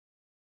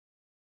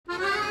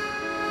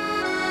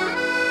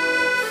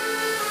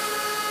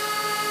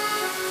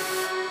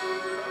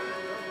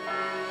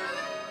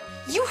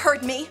You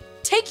heard me.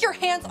 Take your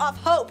hands off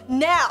Hope,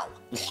 now.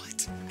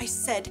 What? I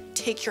said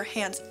take your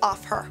hands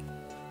off her.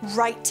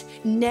 Right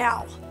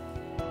now.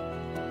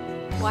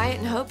 Wyatt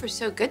and Hope are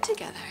so good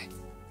together.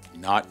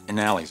 Not in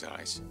Allie's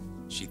eyes.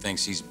 She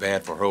thinks he's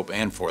bad for Hope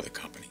and for the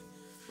company.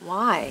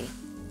 Why?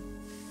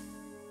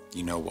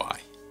 You know why.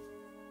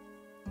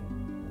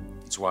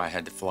 That's why I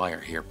had to fly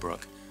her here,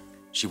 Brooke.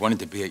 She wanted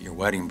to be at your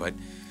wedding, but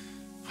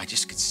I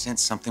just could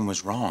sense something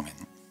was wrong.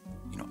 And,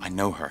 I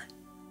know her.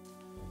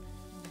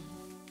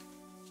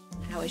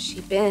 How has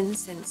she been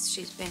since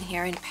she's been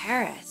here in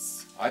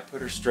Paris? I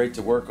put her straight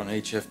to work on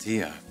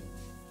HFT.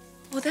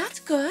 Well, that's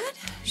good.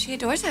 She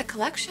adores that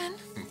collection.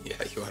 Yeah,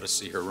 you ought to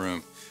see her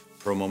room.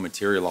 Promo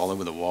material all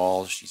over the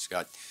walls. She's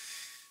got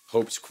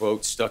Hope's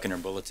quote stuck in her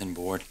bulletin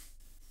board.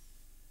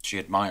 She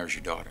admires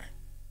your daughter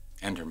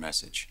and her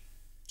message.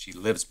 She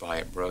lives by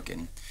it, Brooke,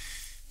 and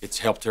it's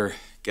helped her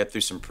get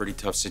through some pretty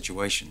tough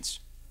situations.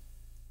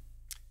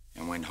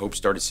 And when Hope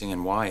started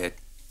seeing Wyatt,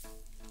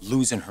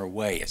 losing her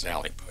way, as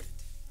Allie put it.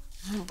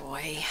 Oh,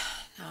 boy.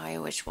 Now I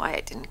wish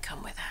Wyatt didn't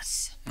come with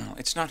us. No,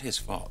 it's not his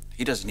fault.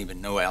 He doesn't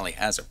even know Allie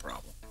has a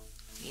problem.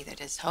 Neither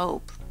does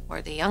Hope,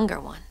 or the younger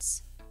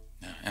ones.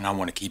 And I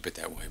want to keep it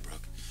that way,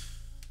 Brooke.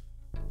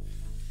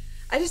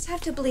 I just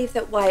have to believe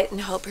that Wyatt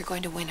and Hope are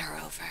going to win her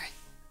over.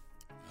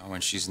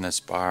 When she's in that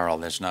spiral,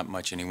 there's not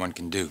much anyone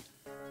can do.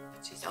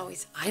 She's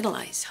always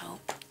idolized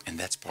Hope. And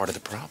that's part of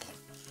the problem.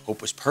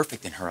 Hope was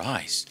perfect in her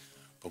eyes.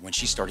 But when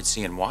she started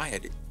seeing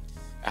Wyatt,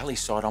 Allie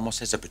saw it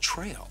almost as a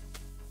betrayal.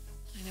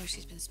 I know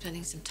she's been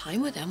spending some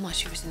time with him while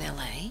she was in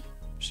L.A.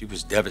 She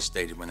was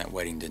devastated when that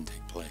wedding didn't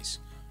take place.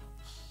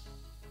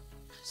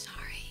 I'm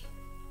sorry.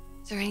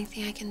 Is there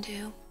anything I can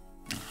do?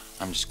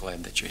 I'm just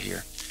glad that you're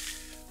here.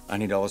 I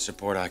need all the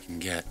support I can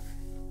get.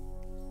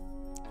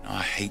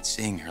 I hate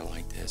seeing her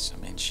like this.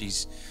 I mean,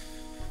 she's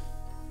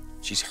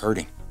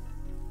hurting.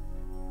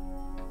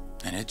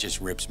 And it just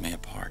rips me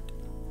apart.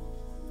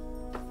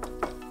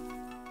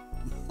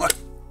 What?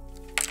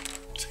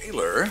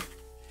 Taylor?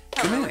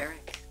 Hello,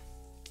 Eric.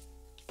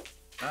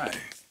 Hi.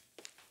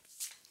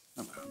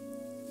 Hello.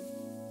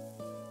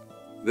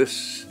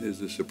 This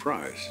is a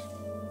surprise.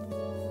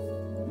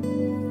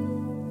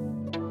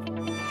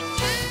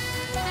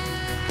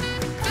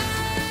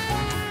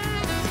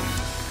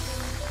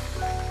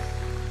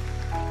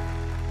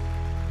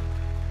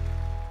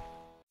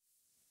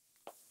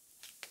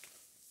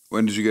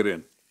 When did you get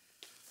in?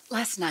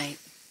 Last night.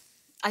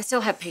 I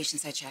still have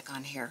patients I check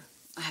on here.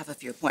 I have a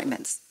few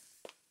appointments.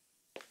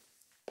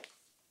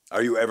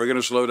 Are you ever going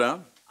to slow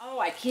down? Oh,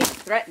 I keep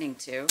threatening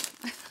to.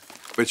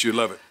 But you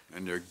love it,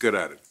 and you're good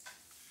at it.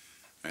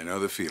 I know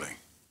the feeling.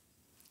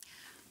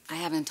 I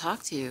haven't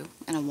talked to you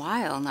in a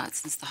while, not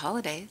since the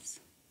holidays.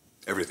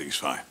 Everything's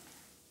fine.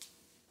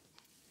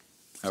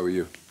 How are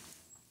you?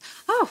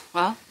 Oh,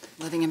 well,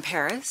 living in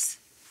Paris,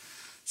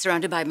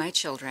 surrounded by my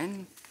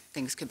children.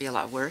 Things could be a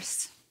lot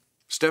worse.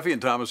 Steffi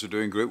and Thomas are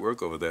doing great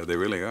work over there. They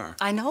really are.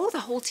 I know the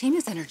whole team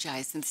is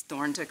energized since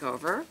Thorne took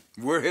over.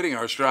 We're hitting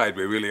our stride.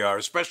 We really are,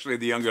 especially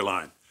the younger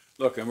line.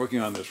 Look, I'm working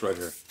on this right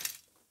here.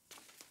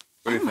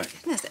 What do you think? Oh,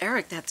 my goodness,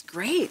 Eric, that's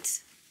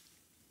great.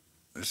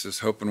 This is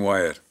Hope and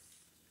Wyatt.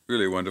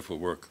 Really wonderful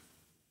work.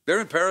 They're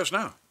in Paris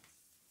now.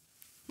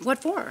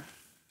 What for?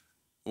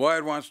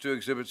 Wyatt wants to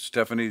exhibit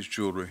Stephanie's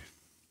jewelry.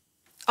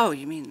 Oh,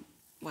 you mean,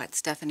 what,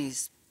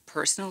 Stephanie's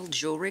personal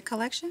jewelry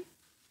collection?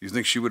 You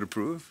think she would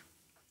approve?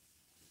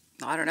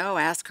 I don't know.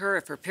 Ask her.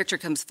 If her picture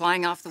comes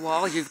flying off the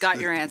wall, you've got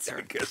your answer.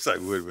 I guess I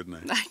would,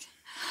 wouldn't I?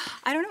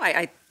 I don't know.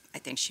 I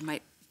think she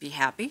might be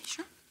happy.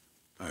 Sure.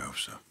 I hope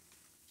so.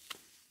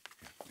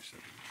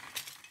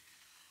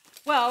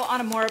 Well, on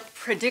a more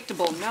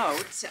predictable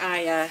note,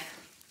 I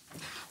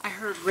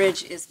heard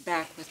Ridge is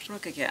back with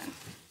Brooke again.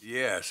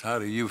 Yes. How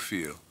do you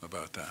feel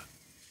about that?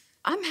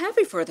 I'm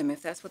happy for them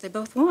if that's what they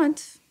both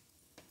want.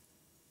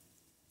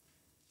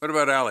 What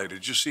about Allie?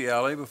 Did you see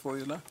Allie before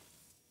you left?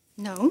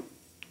 No.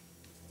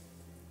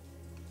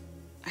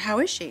 How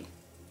is she?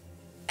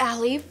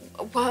 Allie,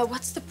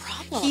 what's the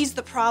problem? He's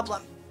the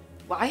problem.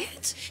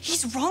 Wyatt?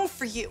 He's wrong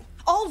for you.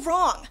 All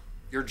wrong.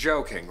 You're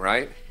joking,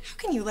 right? How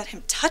can you let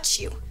him touch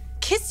you?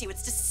 Kiss you?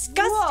 It's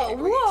disgusting.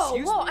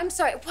 Whoa. I'm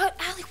sorry. What,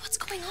 Allie, what's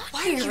going on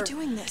Why here? are you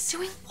doing this?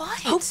 Doing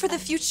what? Hope for the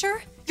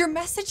future? Your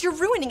message, you're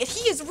ruining it.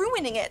 He is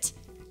ruining it.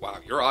 Wow,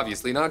 you're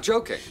obviously not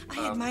joking.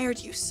 I admired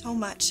you so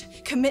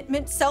much.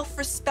 Commitment,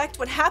 self-respect,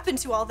 what happened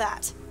to all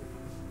that?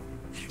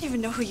 I don't even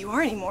know who you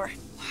are anymore.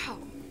 Wow.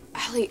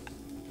 Allie,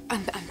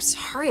 I'm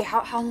sorry.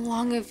 How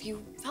long have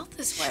you felt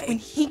this way? When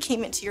he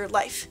came into your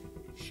life,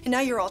 and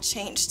now you're all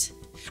changed.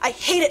 I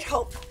hate it,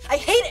 Hope. I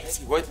hate it.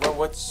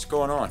 What's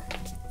going on?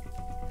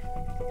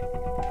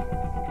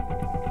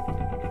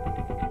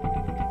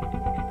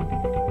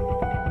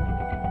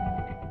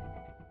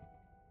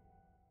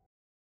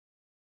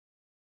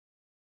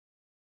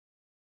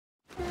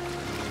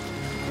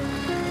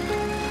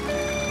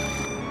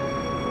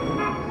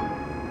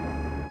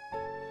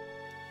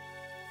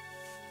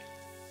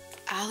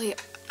 Allie,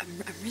 I'm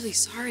really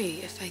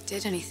sorry if I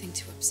did anything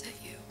to upset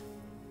you.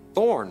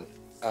 Thorne,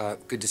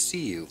 good to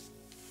see you.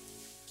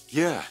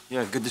 Yeah,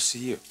 good to see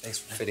you. Thanks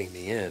for fitting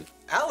me in.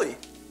 Allie,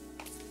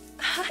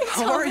 Hi,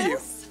 how are you?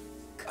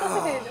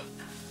 Good.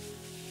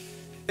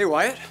 Hey,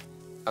 Wyatt.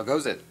 How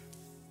goes it?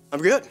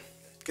 I'm good.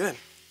 Good.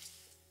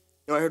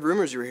 You know, I heard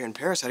rumors you were here in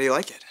Paris. How do you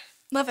like it?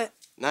 Love it.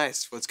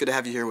 Nice. Well, it's good to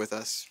have you here with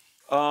us.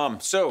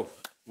 So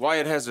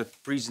Wyatt has a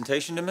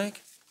presentation to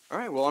make? All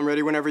right, well, I'm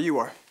ready whenever you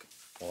are.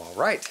 Well, all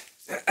right.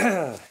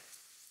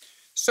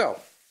 So,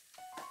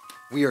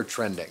 we are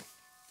trending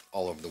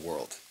all over the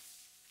world.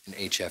 And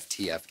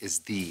HFTF is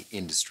the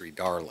industry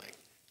darling.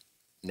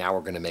 Now we're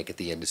going to make it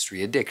the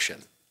industry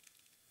addiction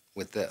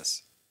with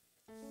this.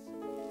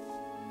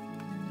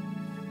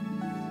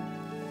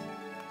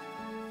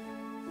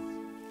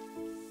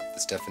 The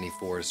Stephanie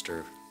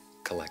Forrester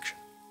collection.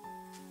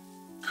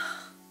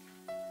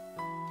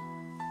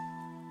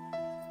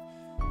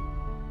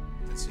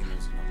 That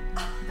seems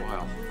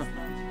wow.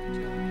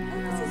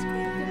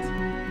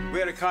 We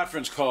had a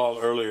conference call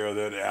earlier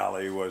that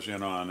Allie was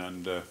in on,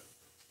 and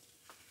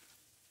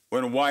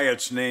when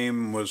Wyatt's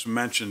name was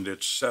mentioned,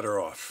 it set her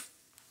off.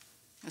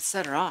 It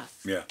set her off.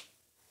 Yeah.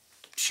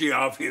 She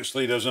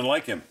obviously doesn't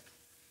like him.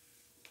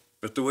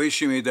 But the way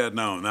she made that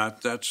known,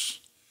 that's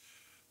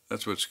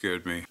what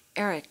scared me.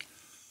 Eric,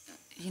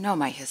 you know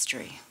my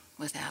history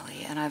with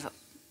Allie, and I've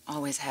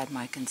always had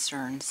my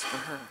concerns for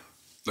her.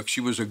 Look,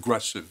 she was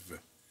aggressive.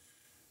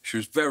 She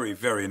was very,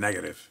 very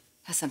negative.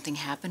 Has something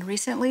happened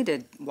recently?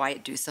 Did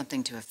Wyatt do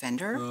something to offend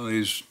her? Well,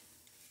 he's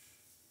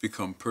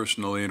become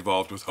personally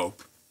involved with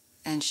Hope.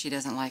 And she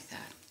doesn't like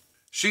that.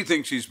 She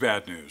thinks he's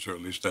bad news, or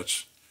at least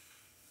that's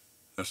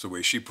the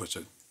way she puts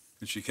it.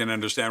 And she can't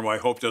understand why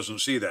Hope doesn't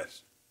see that.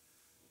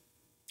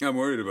 I'm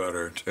worried about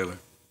her, Taylor.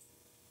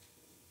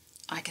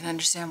 I can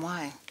understand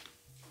why.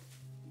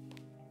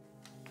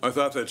 I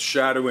thought that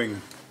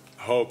shadowing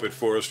Hope at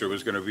Forrester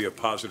was going to be a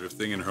positive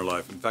thing in her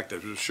life. In fact, I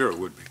was sure it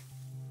would be.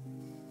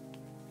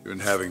 She's been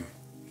having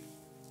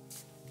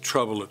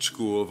trouble at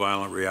school,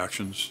 violent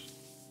reactions.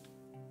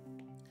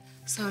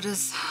 So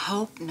does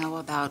Hope know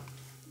about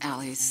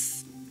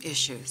Allie's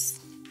issues?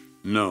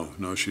 No,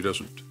 she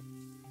doesn't.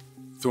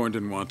 Thorne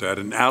didn't want that,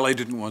 and Allie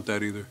didn't want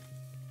that either.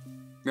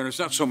 And it's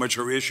not so much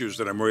her issues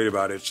that I'm worried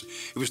about. It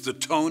was the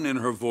tone in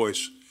her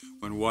voice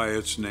when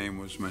Wyatt's name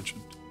was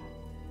mentioned.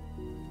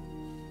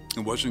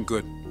 It wasn't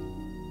good.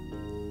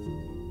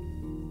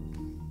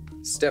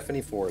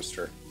 Stephanie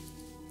Forrester,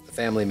 the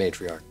family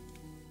matriarch.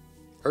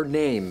 Her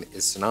name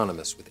is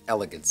synonymous with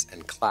elegance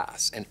and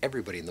class, and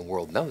everybody in the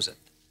world knows it.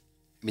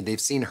 I mean,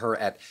 they've seen her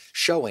at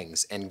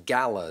showings and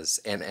galas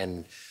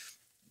and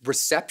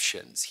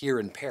receptions here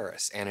in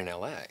Paris and in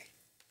LA.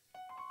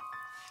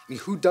 I mean,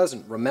 who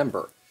doesn't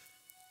remember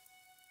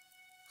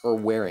her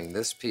wearing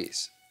this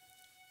piece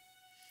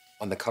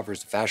on the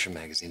covers of fashion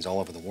magazines all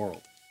over the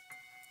world?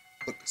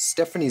 Look,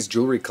 Stephanie's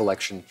jewelry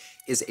collection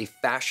is a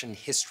fashion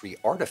history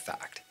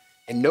artifact,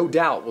 and no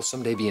doubt will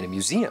someday be in a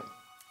museum.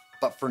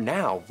 But for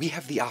now, we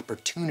have the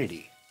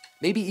opportunity,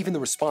 maybe even the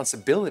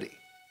responsibility,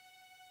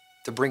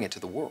 to bring it to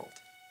the world.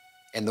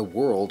 And the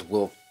world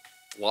will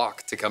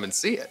flock to come and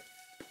see it.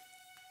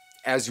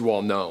 As you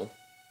all know,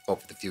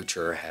 Hope for the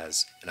Future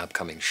has an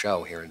upcoming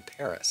show here in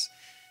Paris.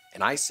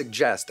 And I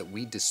suggest that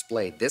we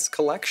display this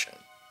collection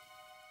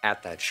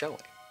at that showing.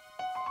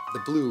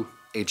 The blue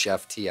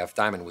HFTF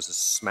diamond was a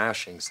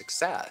smashing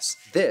success.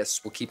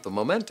 This will keep the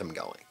momentum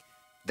going.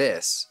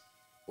 This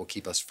will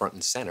keep us front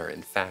and center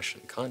in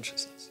fashion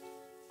consciousness.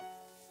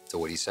 So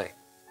what do you say?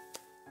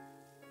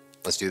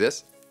 Let's do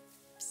this?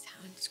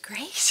 Sounds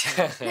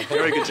great.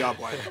 Very good job,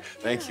 Wyatt.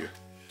 Thank you.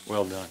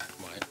 Well done,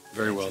 Wyatt.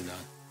 Very well done.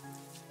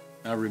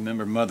 I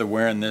remember Mother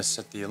wearing this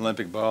at the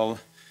Olympic ball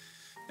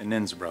in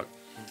Innsbruck.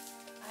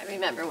 I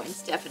remember when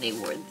Stephanie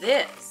wore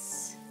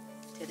this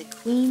to the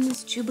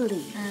Queen's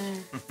Jubilee.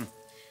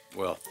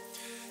 Well,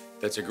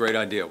 that's a great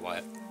idea,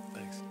 Wyatt.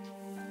 Thanks.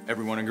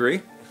 Everyone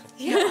agree?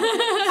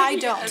 I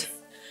don't.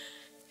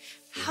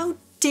 How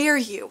dare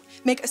you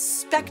make a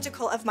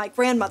spectacle of my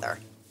grandmother?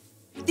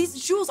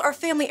 These jewels are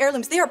family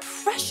heirlooms. They are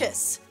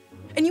precious.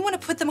 And you want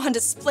to put them on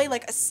display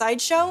like a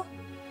sideshow?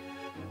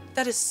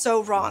 That is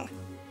so wrong.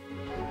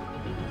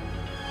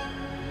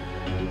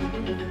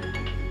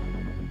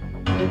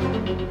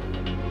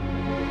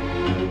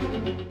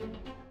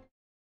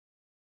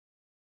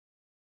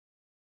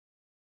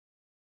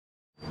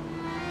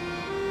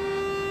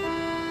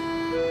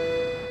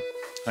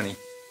 Honey,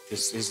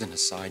 this isn't a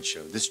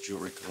sideshow. This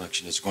jewelry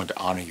collection is going to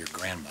honor your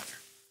grandmother.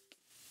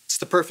 It's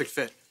the perfect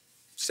fit.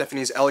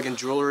 Stephanie's elegant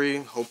jewelry,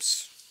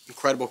 Hope's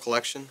incredible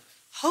collection.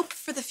 Hope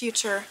for the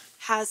Future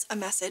has a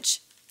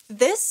message.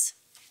 This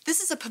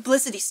is a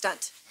publicity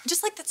stunt.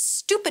 Just like that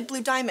stupid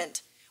blue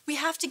diamond. We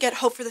have to get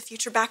Hope for the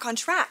Future back on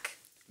track.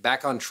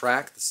 Back on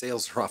track, the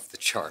sales are off the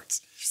charts.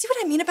 You see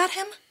what I mean about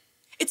him?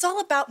 It's all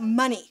about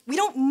money. We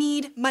don't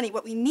need money.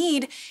 What we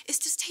need is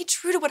to stay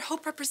true to what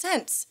Hope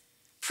represents.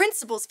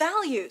 Principles,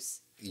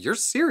 values. You're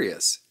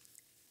serious?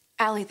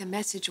 Allie, the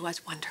message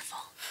was wonderful,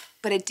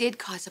 but it did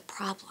cause a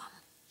problem.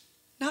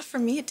 Not for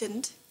me, it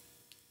didn't.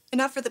 And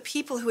not for the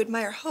people who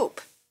admire Hope.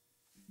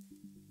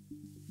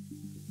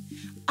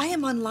 I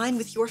am online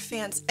with your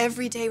fans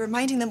every day,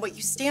 reminding them what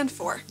you stand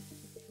for.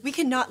 We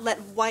cannot let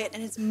Wyatt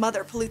and his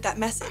mother pollute that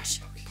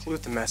message.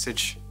 Pollute the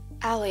message.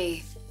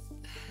 Allie,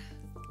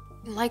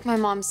 like my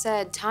mom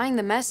said, tying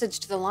the message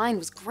to the line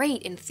was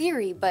great in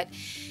theory, but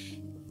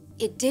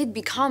it did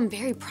become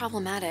very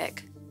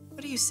problematic.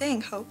 What are you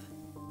saying, Hope?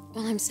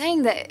 Well, I'm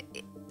saying that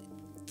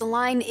the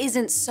line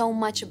isn't so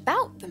much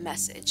about the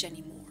message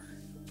anymore.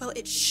 Well,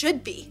 it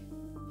should be.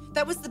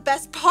 That was the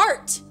best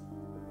part.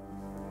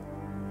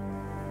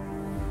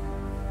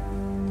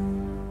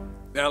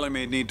 Allie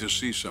may need to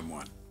see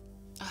someone.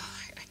 Oh,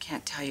 I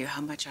can't tell you how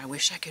much I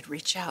wish I could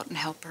reach out and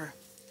help her.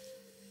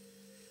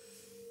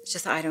 It's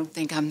just I don't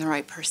think I'm the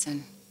right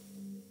person.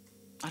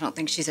 I don't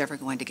think she's ever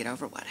going to get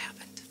over what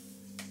happened.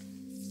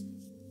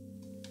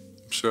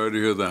 I'm sorry to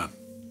hear that.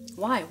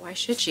 Why? Why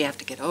should she have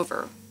to get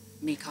over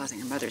me causing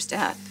her mother's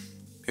death?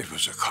 It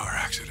was a car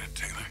accident,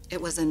 Taylor.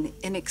 It was an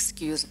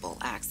inexcusable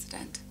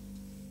accident.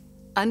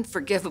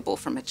 Unforgivable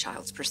from a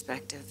child's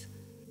perspective.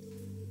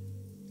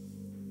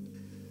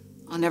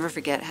 I'll never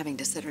forget having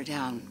to sit her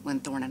down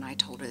when Thorne and I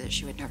told her that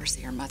she would never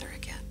see her mother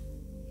again.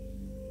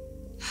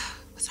 It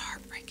was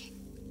heartbreaking.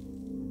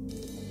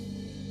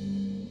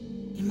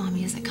 Your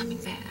mommy isn't coming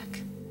back.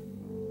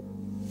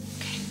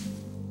 Okay.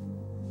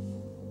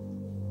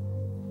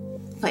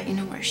 But you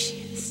know where she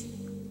is.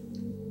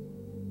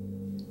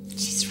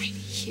 She's right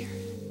here.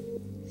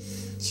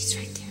 She's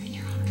right there in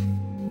your arm.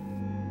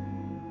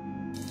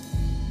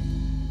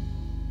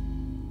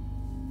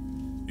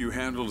 You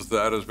handled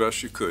that as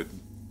best you could.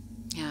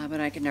 Yeah, but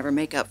I could never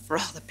make up for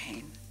all the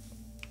pain.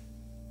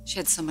 She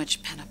had so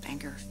much pent-up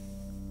anger.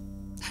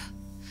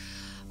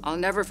 I'll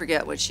never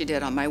forget what she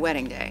did on my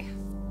wedding day.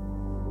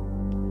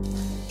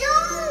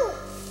 Don't!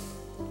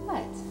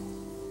 What?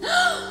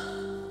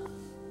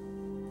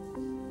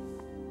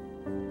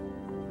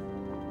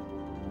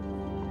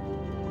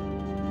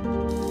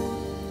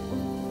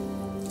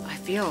 I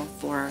feel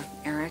for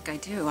Eric, I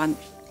do. I'm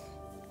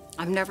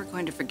never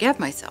going to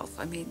forgive myself.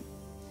 I mean,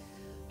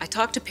 I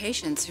talk to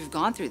patients who've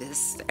gone through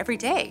this every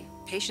day.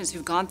 Patients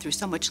who've gone through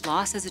so much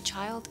loss as a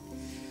child.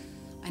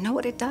 I know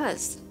what it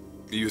does.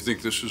 Do you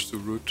think this is the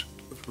root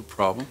of her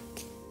problem?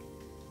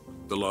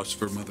 The loss of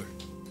her mother?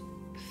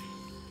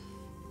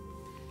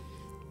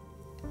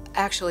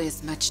 Actually,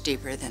 it's much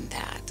deeper than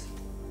that.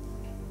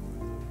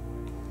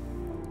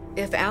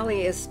 If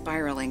Allie is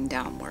spiraling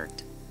downward,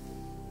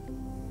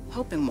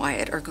 Hope and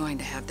Wyatt are going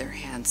to have their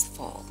hands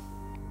full.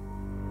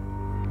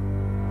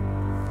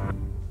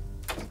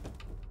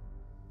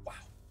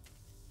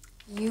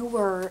 You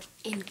were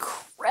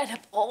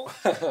incredible.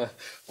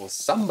 Well,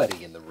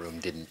 somebody in the room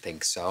didn't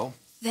think so.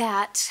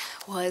 That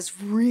was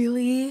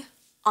really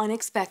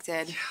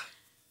unexpected. Yeah.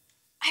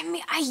 I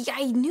mean,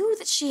 I knew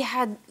that she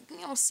had,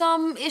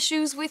 some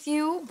issues with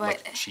you,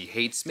 but... Look, she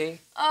hates me.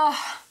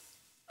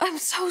 I'm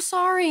so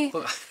sorry.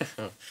 Look,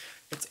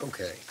 it's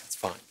okay. It's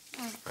fine.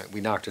 All right, we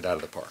knocked it out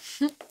of the park.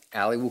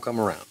 Allie will come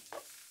around.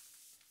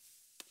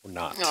 Or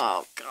not.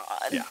 Oh,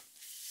 God. Yeah.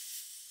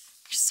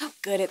 You're so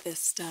good at this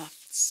stuff.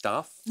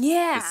 Stuff?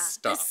 Yeah,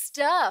 This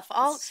stuff.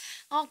 All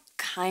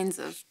kinds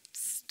of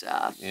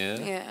stuff. Yeah?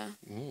 Yeah.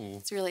 Mm.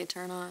 It's really a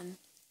turn on,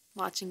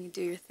 watching you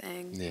do your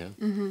thing. Yeah?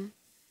 Mm-hmm.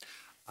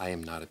 I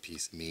am not a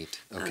piece of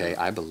meat, okay?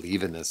 I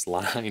believe in this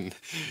line.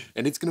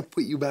 And it's gonna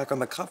put you back on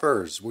the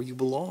covers where you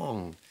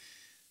belong.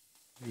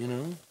 You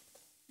know?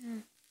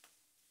 Mm.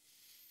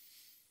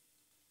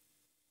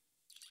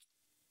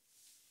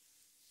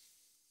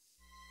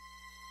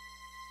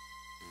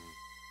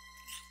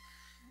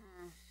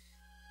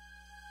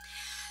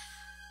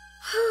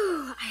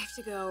 I have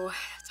to go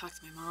talk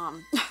to my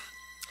mom.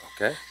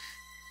 Okay.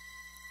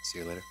 See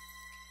you later.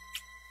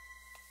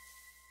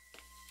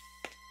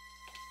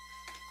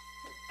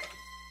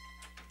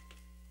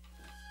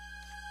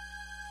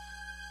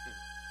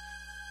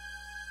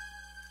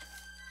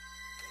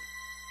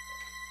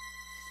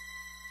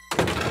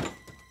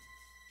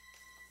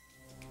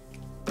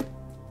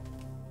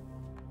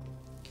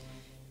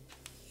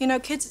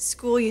 Kids at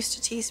school used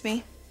to tease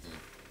me.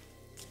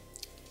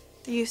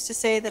 They used to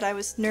say that I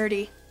was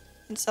nerdy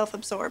and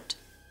self-absorbed.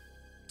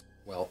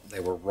 Well, they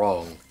were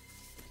wrong.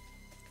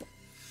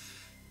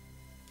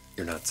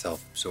 You're not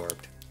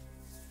self-absorbed.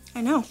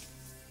 I know.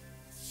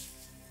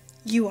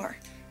 You are.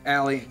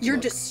 Allie, You're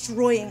look.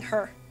 destroying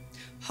her.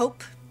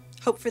 Hope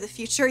for the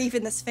future,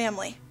 even this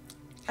family.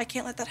 I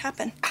can't let that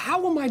happen.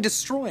 How am I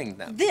destroying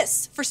them?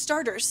 This, for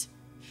starters.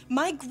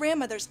 My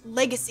grandmother's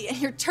legacy, and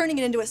you're turning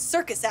it into a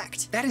circus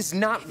act. That is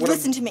not what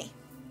Listen to me.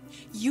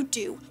 You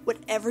do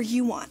whatever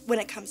you want when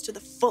it comes to the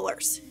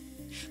Fullers.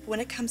 But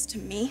when it comes to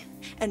me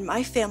and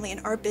my family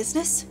and our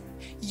business,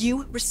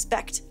 you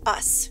respect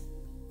us.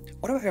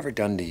 What have I ever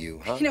done to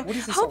you, huh? What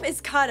is this Hope all-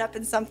 is caught up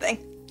in something.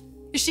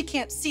 She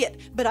can't see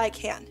it, but I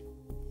can.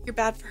 You're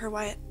bad for her,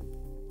 Wyatt.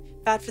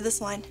 Bad for this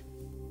line.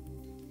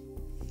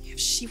 If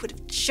she would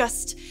have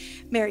just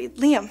married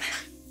Liam.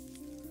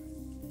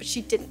 But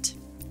she didn't.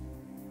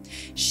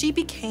 She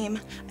became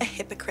a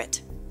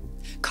hypocrite.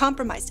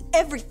 Compromised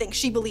everything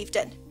she believed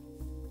in.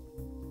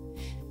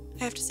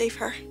 I have to save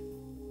her.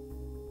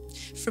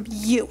 From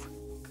you.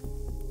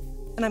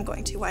 And I'm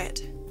going to,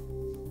 Wyatt.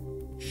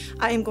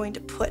 I am going to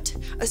put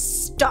a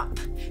stop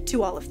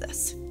to all of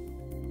this.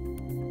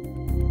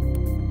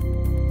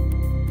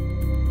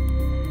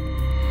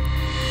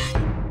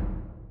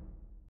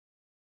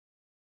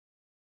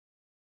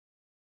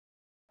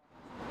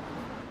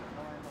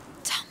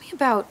 Tell me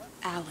about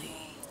Allie.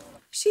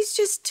 She's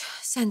just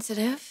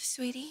sensitive,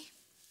 sweetie.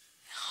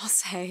 I'll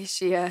say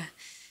she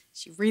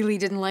really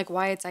didn't like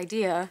Wyatt's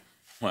idea.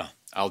 Well,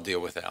 I'll deal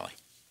with Allie.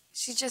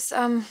 She just,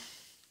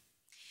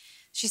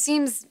 she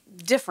seems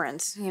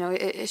different. You know,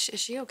 is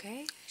she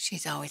okay?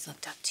 She's always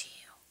looked up to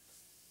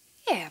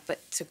you. Yeah,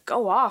 but to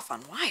go off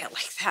on Wyatt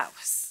like that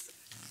was...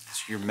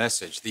 It's your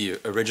message, the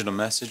original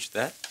message,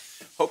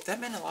 Hope,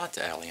 that meant a lot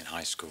to Allie in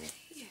high school.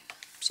 Yeah.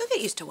 She'll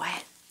get used to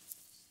Wyatt.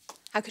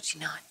 How could she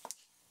not?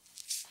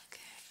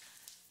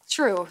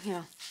 True, you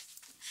know.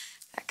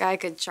 That guy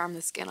could charm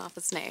the skin off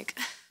a snake.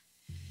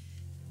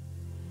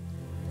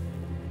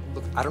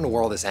 Look, I don't know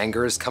where all this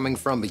anger is coming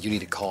from, but you need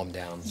to calm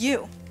down.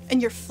 You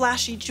and your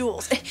flashy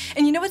jewels.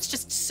 And you know what's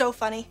just so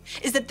funny?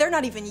 Is that they're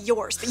not even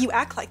yours, but you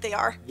act like they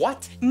are.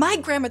 What? My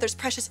grandmother's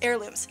precious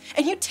heirlooms,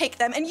 and you take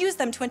them and use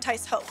them to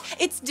entice Hope.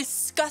 It's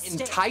disgusting.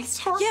 Entice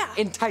her? Yeah.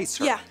 Entice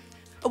her? Yeah,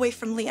 away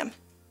from Liam.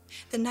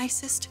 The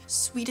nicest,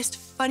 sweetest,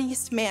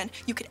 funniest man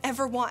you could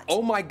ever want.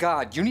 Oh my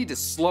God, you need to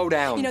slow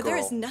down, You know, girl. there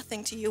is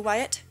nothing to you,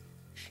 Wyatt.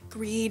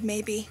 Greed,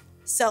 maybe.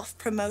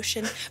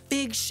 Self-promotion.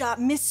 Big shot,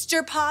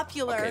 Mr.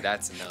 Popular. Okay,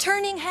 that's enough.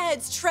 Turning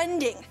heads,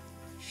 trending.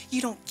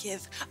 You don't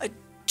give a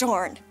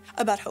darn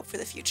about hope for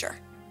the future.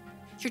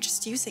 You're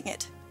just using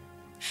it.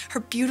 Her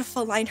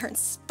beautiful line, her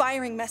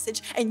inspiring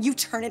message, and you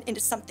turn it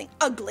into something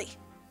ugly.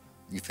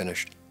 You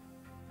finished?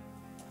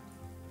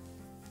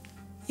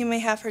 You may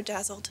have her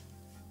dazzled,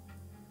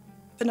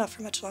 but not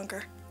for much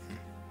longer.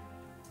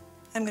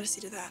 I'm gonna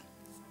see to that.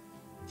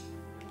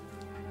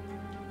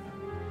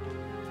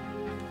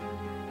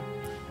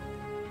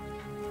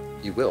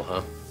 You will,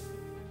 huh?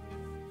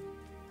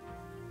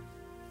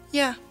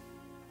 Yeah,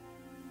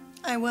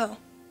 I will.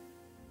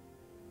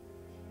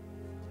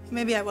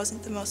 Maybe I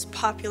wasn't the most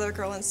popular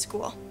girl in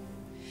school,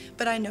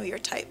 but I know your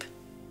type.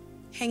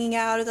 Hanging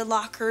out at the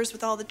lockers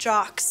with all the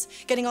jocks,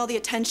 getting all the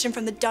attention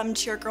from the dumb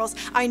cheer girls.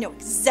 I know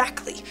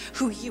exactly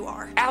who you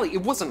are. Allie,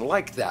 it wasn't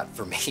like that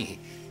for me.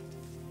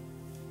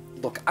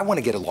 Look, I want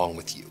to get along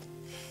with you,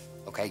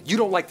 okay? You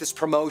don't like this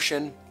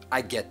promotion,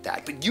 I get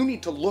that, but you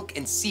need to look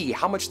and see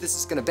how much this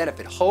is going to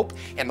benefit Hope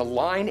and the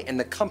line and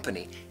the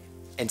company.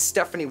 And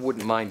Stephanie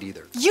wouldn't mind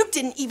either. You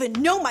didn't even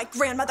know my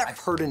grandmother. I've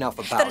heard enough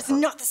about That is her.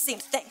 not the same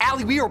thing.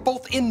 Allie, we are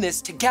both in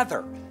this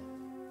together.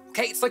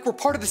 Okay, it's like we're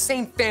part of the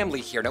same family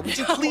here. Now, would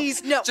you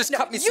please just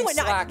cut me some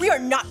slack? We are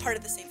not part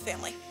of the same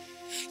family.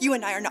 You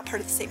and I are not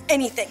part of the same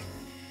anything.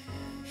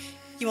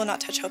 You will not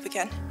touch Hope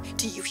again.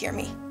 Do you hear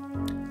me?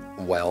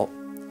 Well,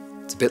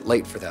 it's a bit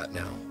late for that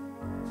now.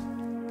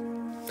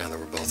 Now that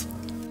we're both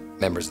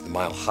members of the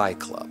Mile High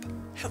Club.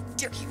 How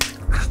dare you?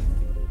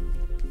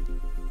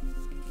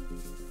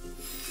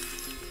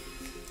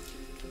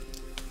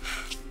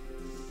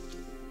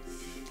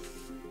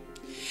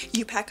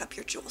 You pack up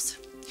your jewels.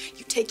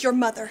 You take your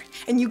mother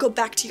and you go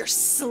back to your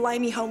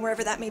slimy home,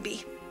 wherever that may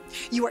be.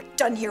 You are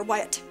done here,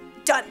 Wyatt.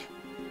 Done.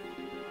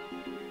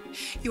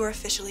 You are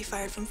officially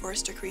fired from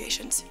Forrester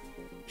Creations,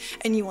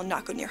 and you will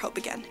not go near Hope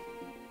again.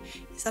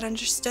 Is that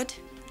understood?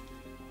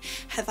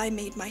 Have I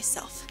made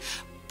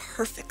myself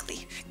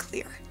perfectly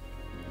clear?